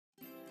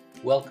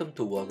Welcome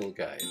to Woggle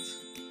Guides.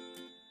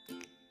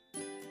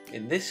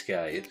 In this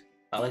guide,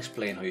 I'll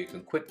explain how you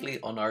can quickly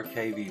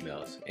unarchive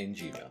emails in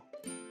Gmail.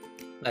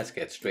 Let's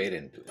get straight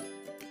into it.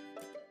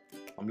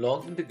 I'm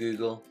logged into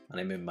Google and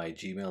I'm in my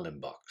Gmail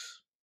inbox.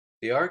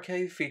 The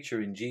archive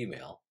feature in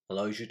Gmail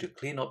allows you to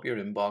clean up your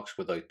inbox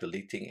without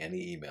deleting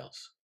any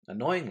emails.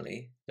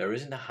 Annoyingly, there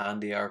isn't a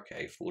handy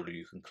archive folder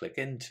you can click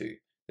into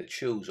that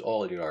shows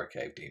all your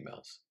archived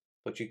emails,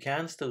 but you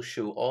can still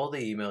show all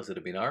the emails that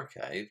have been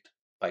archived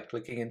by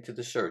clicking into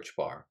the search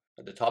bar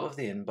at the top of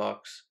the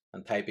inbox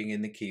and typing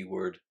in the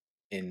keyword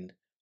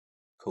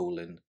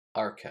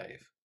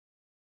 "archive".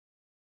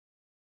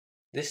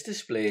 This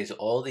displays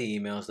all the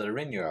emails that are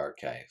in your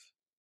archive.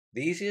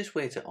 The easiest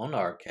way to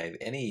unarchive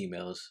any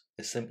emails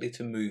is simply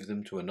to move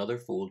them to another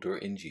folder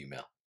in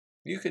Gmail.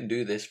 You can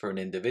do this for an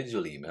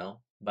individual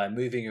email by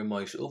moving your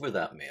mouse over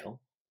that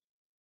mail,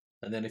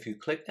 and then if you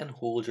click and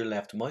hold your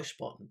left mouse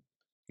button,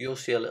 you'll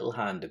see a little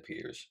hand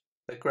appears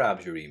that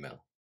grabs your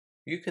email.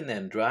 You can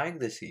then drag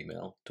this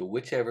email to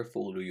whichever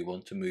folder you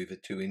want to move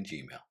it to in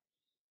Gmail.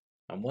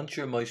 And once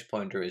your mouse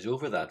pointer is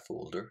over that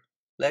folder,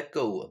 let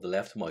go of the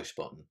left mouse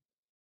button,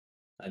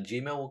 and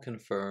Gmail will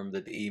confirm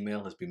that the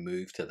email has been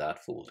moved to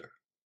that folder.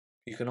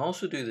 You can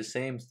also do the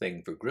same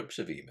thing for groups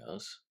of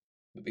emails,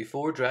 but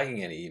before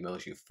dragging any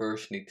emails, you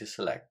first need to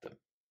select them.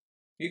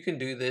 You can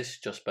do this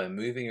just by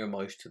moving your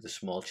mouse to the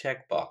small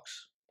checkbox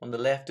on the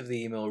left of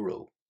the email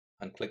row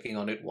and clicking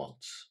on it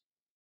once.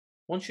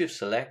 Once you've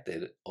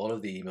selected all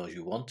of the emails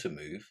you want to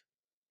move,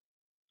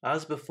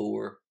 as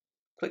before,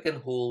 click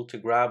and hold to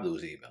grab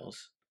those emails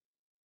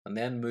and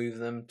then move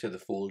them to the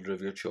folder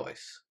of your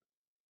choice.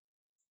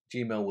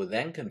 Gmail will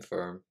then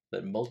confirm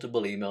that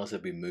multiple emails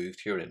have been moved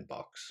to your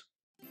inbox.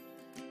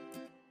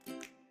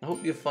 I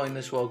hope you found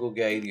this Woggle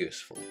guide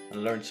useful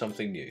and learned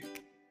something new.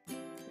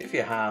 If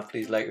you have,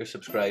 please like or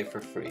subscribe for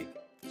free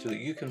so that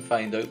you can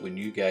find out when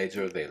new guides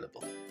are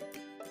available.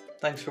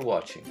 Thanks for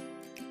watching,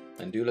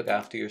 and do look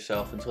after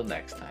yourself until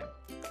next time.